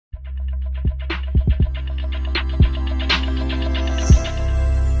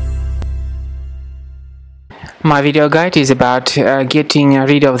My video guide is about getting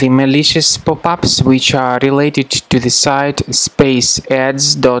rid of the malicious pop-ups which are related to the site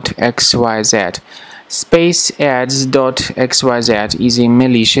Space-ads.xyz. Space-ads.xyz is a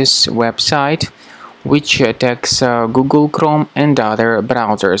malicious website which attacks Google Chrome and other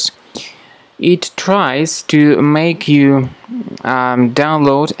browsers. It tries to make you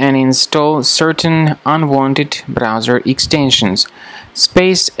download and install certain unwanted browser extensions.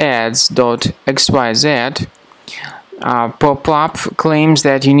 Space-ads.xyz pop-up claims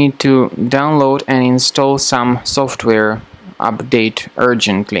that you need to download and install some software update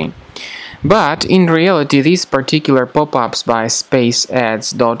urgently. But in reality, these particular pop-ups by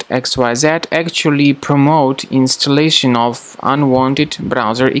Space-ads.xyz actually promote installation of unwanted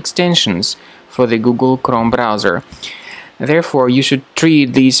browser extensions for the Google Chrome browser. Therefore, you should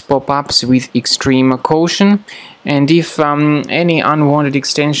treat these pop-ups with extreme caution, and if any unwanted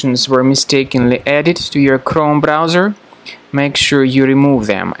extensions were mistakenly added to your Chrome browser, make sure you remove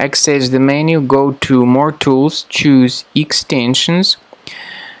them. Access the menu, go to More Tools, choose Extensions.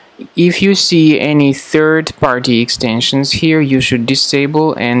 If you see any third-party extensions here, you should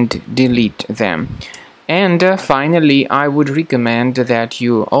disable and delete them. And finally, I would recommend that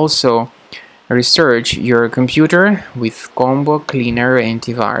you also research your computer with Combo Cleaner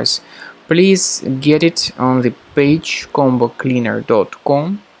Antivirus. Please get it on the page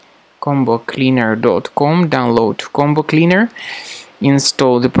combocleaner.com. Download Combo Cleaner,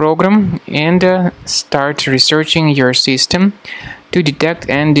 install the program, and start researching your system to detect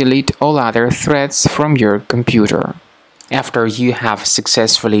and delete all other threats from your computer. After you have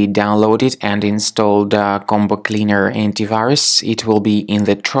successfully downloaded and installed Combo Cleaner Antivirus, it will be in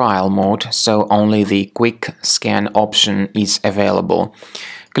the trial mode, so only the quick scan option is available.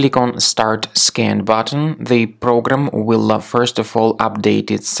 Click on Start Scan button. The program will first of all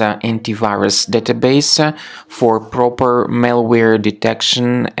update its antivirus database for proper malware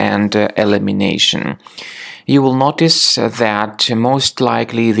detection and elimination. You will notice that most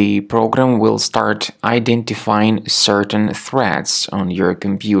likely the program will start identifying certain threats on your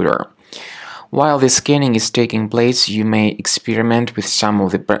computer. While the scanning is taking place, you may experiment with some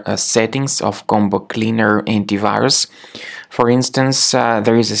of the settings of Combo Cleaner Antivirus. For instance,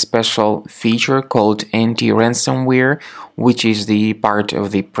 there is a special feature called anti-ransomware, which is the part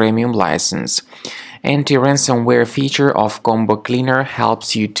of the premium license. Anti-ransomware feature of Combo Cleaner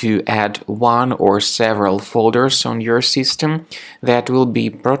helps you to add one or several folders on your system that will be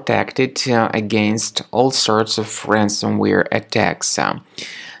protected against all sorts of ransomware attacks.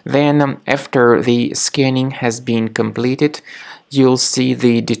 Then, after the scanning has been completed, you'll see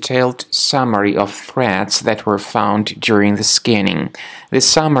the detailed summary of threats that were found during the scanning. The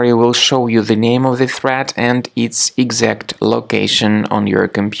summary will show you the name of the threat and its exact location on your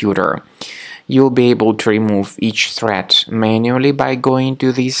computer. You'll be able to remove each threat manually by going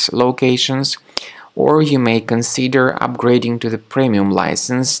to these locations, or you may consider upgrading to the premium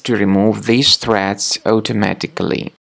license to remove these threats automatically.